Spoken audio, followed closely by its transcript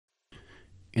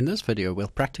In this video, we'll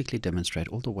practically demonstrate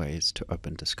all the ways to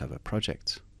open Discover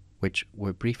projects, which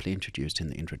were briefly introduced in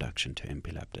the introduction to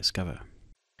MPLAB Discover.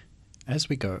 As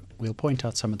we go, we'll point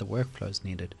out some of the workflows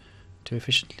needed to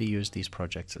efficiently use these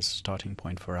projects as a starting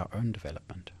point for our own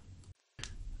development.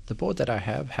 The board that I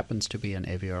have happens to be an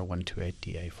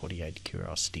AVR128DA48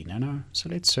 Curiosity Nano, so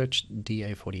let's search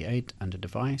DA48 under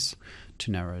Device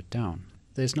to narrow it down.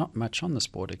 There's not much on this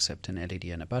board except an LED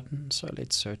and a button, so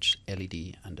let's search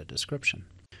LED under Description.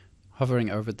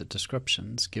 Hovering over the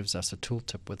descriptions gives us a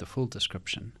tooltip with a full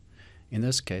description. In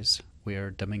this case, we are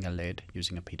dimming a LED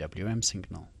using a PWM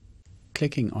signal.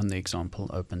 Clicking on the example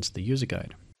opens the user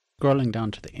guide. Scrolling down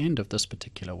to the end of this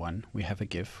particular one, we have a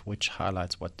GIF which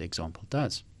highlights what the example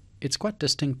does. It's quite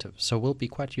distinctive, so will be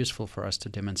quite useful for us to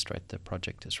demonstrate the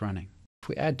project is running. If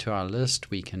we add to our list,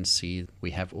 we can see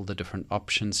we have all the different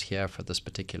options here for this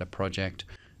particular project.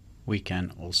 We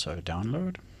can also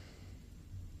download.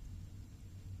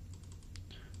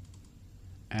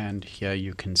 And here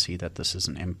you can see that this is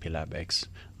an MPLAB X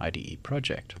IDE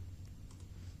project.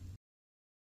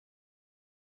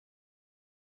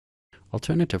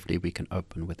 Alternatively, we can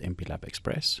open with MPLAB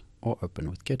Express or open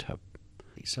with GitHub.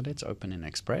 So let's open in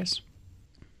Express.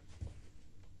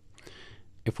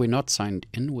 If we're not signed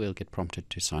in, we'll get prompted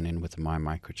to sign in with a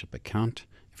Microchip account.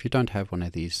 If you don't have one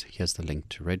of these, here's the link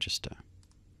to register.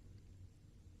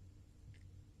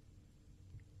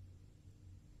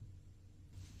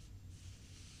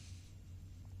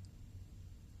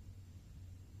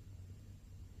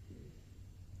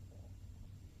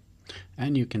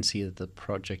 And you can see that the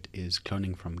project is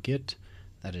cloning from Git.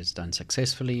 That is done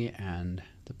successfully, and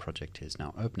the project is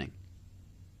now opening.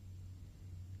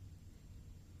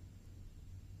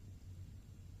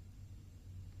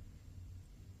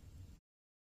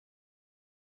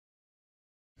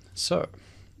 So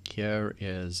here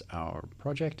is our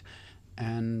project,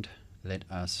 and let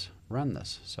us run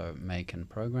this. So make and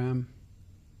program,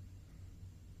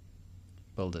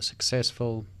 build a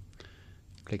successful,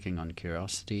 clicking on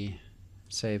Curiosity,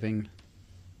 saving,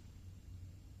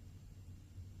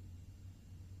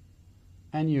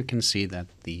 and you can see that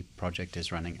the project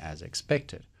is running as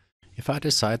expected. If I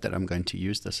decide that I'm going to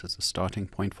use this as a starting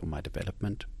point for my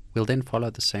development, we'll then follow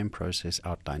the same process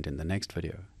outlined in the next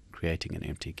video, creating an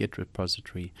empty Git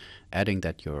repository, adding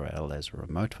that URL as a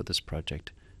remote for this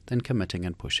project, then committing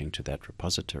and pushing to that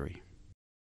repository.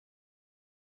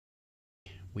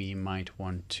 We might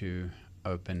want to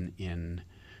open in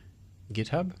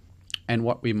GitHub, and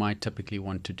what we might typically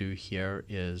want to do here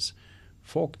is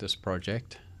fork this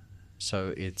project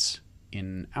so it's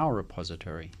in our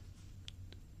repository.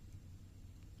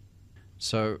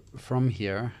 So from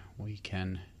here we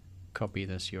can copy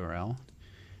this URL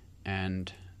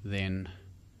and then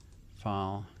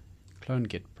file clone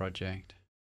git project.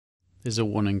 There's a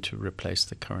warning to replace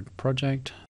the current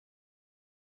project.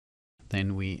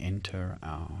 Then we enter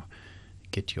our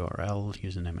git URL,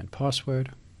 username and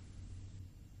password.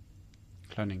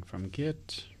 Cloning from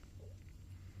Git.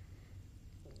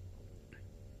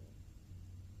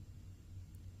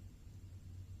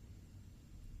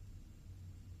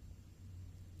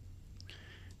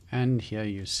 And here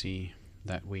you see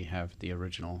that we have the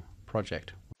original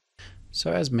project.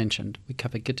 So as mentioned, we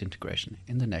cover Git integration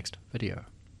in the next video.